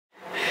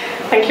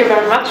thank you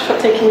very much for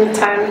taking the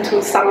time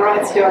to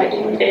summarize your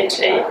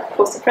EHA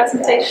poster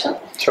presentation.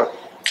 Sure.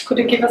 Could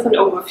you give us an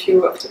overview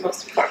of the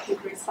most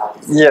important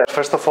results? Yeah,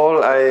 first of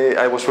all,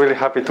 I was really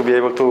happy to be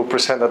able to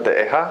present at the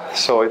EHA,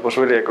 so it was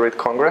really a great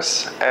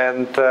congress.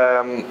 And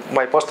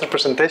my poster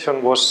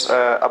presentation was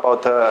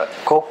about a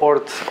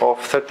cohort of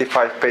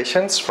 35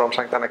 patients from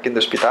St. Anna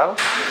Kinderspital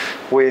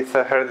with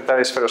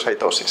hereditary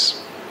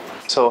spherocytosis.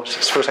 So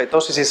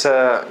spherocytosis is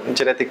a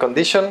genetic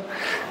condition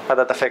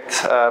that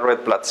affects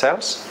red blood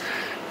cells.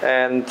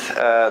 And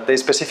they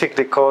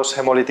specifically cause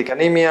hemolytic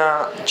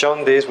anemia,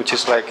 jaundice, which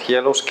is like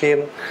yellow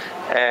skin,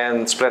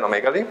 and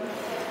splenomegaly.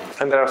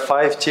 And there are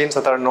 5 genes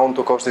that are known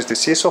to cause this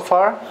disease so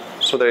far.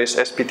 So there is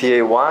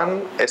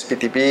SPTA1,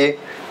 SPTB,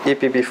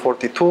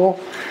 EPB42,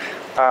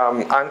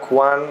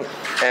 ANC1,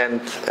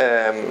 and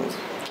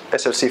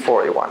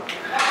SLC4A1.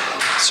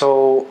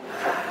 So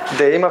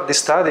the aim of this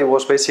study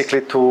was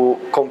basically to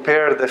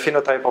compare the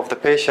phenotype of the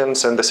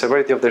patients and the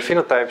severity of their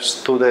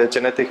phenotypes to the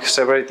genetic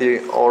severity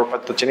or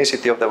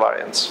pathogenicity of the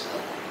variants.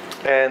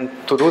 And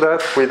to do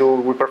that, we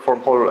perform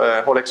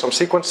whole exome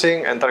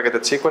sequencing and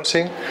targeted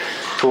sequencing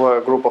to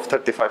a group of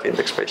 35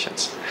 index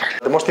patients.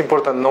 The most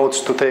important notes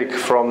to take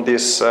from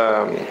this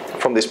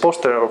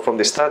poster or from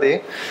this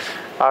study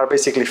are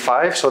basically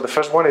 5. So the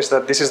first one is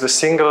that this is the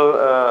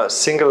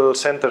single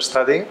center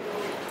study,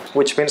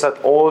 which means that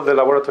all the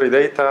laboratory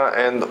data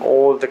and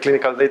all the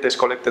clinical data is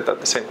collected at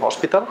the same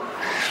hospital.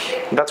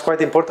 That's quite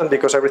important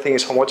because everything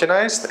is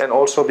homogenized, and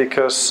also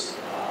because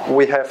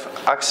we have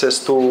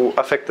access to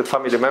affected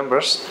family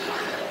members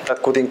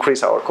that could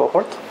increase our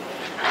cohort.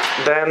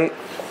 Then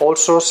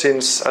also,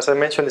 since, as I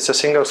mentioned, it's a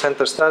single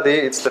center study,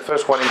 it's the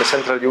first one in the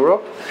Central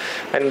Europe,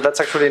 and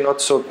that's actually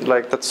not so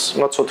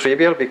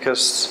trivial,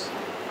 because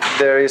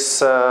there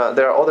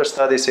are other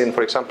studies in,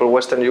 for example,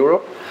 Western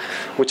Europe,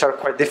 which are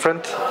quite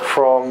different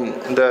from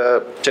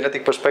the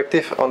genetic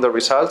perspective on the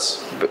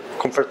results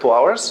compared to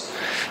ours.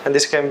 And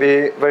this can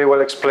be very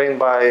well explained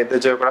by the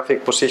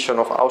geographic position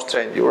of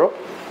Austria in Europe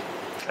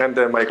and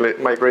the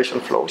migration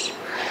flows.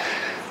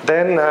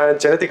 Then,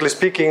 genetically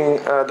speaking,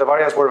 the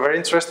variants were very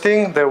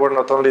interesting. There were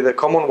not only the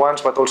common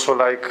ones, but also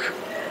like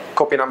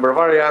copy number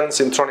variants,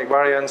 intronic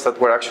variants that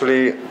were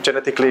actually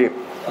genetically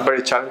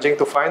very challenging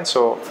to find.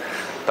 So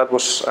that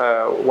was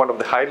one of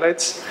the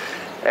highlights.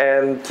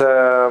 And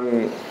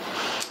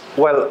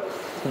well,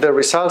 the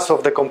results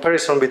of the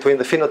comparison between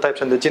the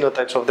phenotypes and the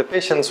genotypes of the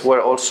patients were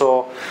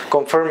also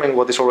confirming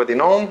what is already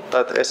known,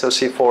 that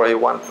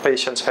SLC4A1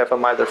 patients have a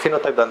milder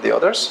phenotype than the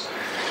others.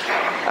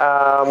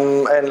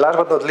 And last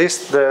but not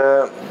least,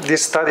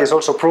 this study is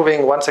also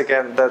proving once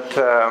again that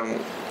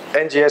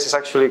NGS is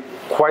actually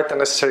quite a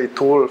necessary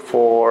tool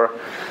for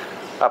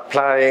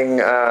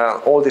applying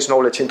all this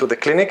knowledge into the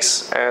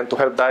clinics and to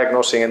help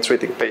diagnosing and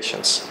treating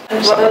patients.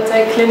 And what are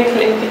the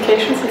clinical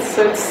implications?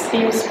 So it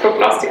seems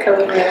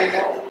prognostically very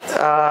well.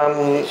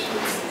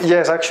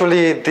 Yes,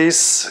 actually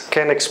this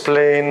can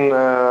explain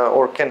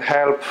or can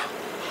help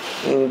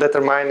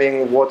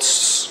determining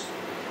what's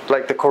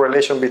like the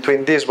correlation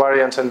between these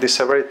variants and this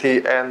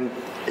severity, and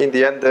in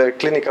the end the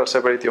clinical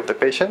severity of the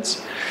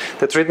patients.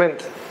 The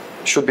treatment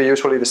should be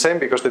usually the same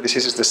because the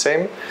disease is the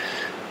same,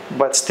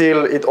 but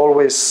still it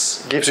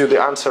always gives you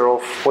the answer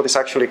of what is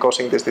actually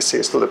causing this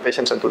disease to the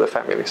patients and to the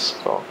families.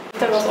 So.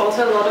 There was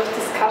also a lot of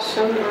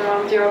discussion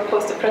around your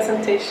poster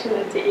presentation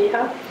at the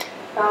EHA.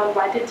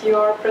 Why did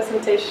your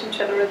presentation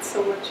generate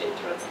so much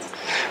interest?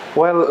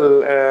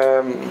 Well,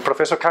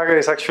 Professor Kager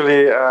is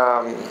actually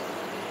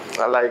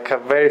like a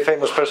very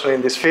famous person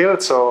in this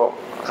field. So,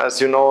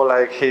 as you know,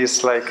 like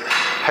he's like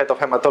head of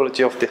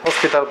hematology of the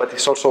hospital, but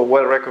he's also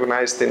well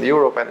recognized in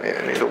Europe and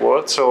in the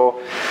world.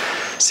 So,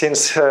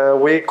 since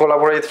we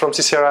collaborate from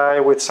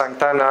CCRI with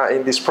St. Anna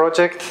in this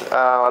project,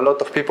 a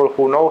lot of people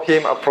who know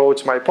him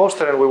approached my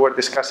poster, and we were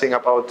discussing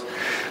about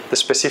the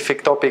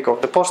specific topic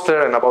of the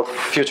poster and about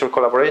future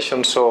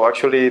collaboration. So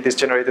actually this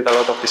generated a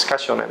lot of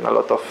discussion and a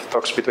lot of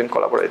talks between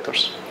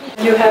collaborators.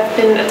 You have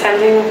been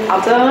attending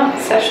other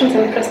sessions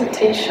and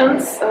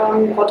presentations.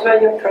 What were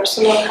your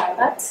personal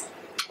highlights?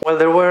 Well,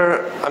 there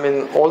were, I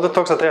mean, all the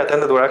talks that I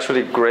attended were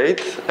actually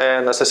great.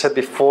 And as I said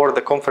before,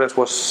 the conference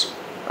was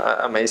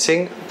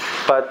amazing.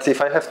 But if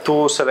I have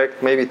to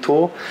select maybe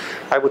 2,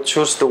 I would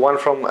choose the one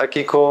from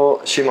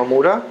Akiko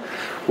Shimamura,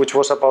 which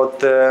was about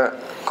the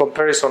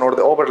comparison or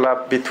the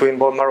overlap between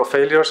bone marrow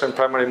failures and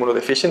primary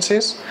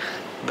immunodeficiencies.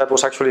 That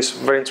was actually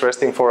very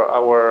interesting for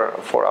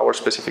our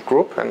specific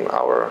group and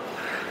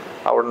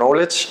our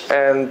knowledge.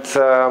 And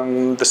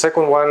the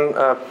second one,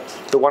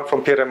 the one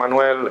from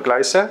Pierre-Emmanuel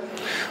Gleise,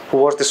 who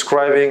was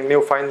describing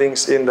new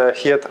findings in the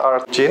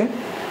HEAT-R gene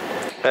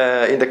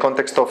in the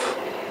context of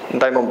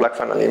diamond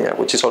blackfan anemia,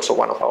 which is also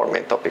one of our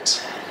main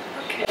topics.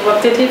 Okay.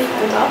 What did he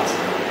find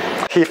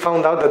out? He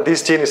found out that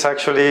this gene is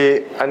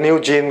actually a new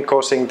gene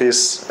causing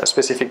this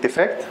specific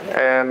defect,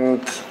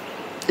 and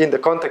in the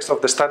context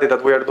of the study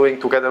that we are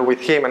doing together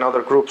with him and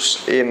other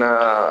groups in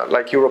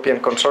like European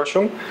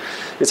consortium,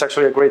 it's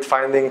actually a great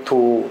finding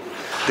to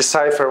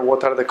decipher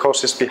what are the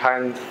causes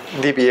behind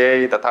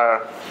DBA that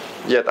are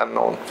yet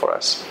unknown for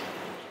us.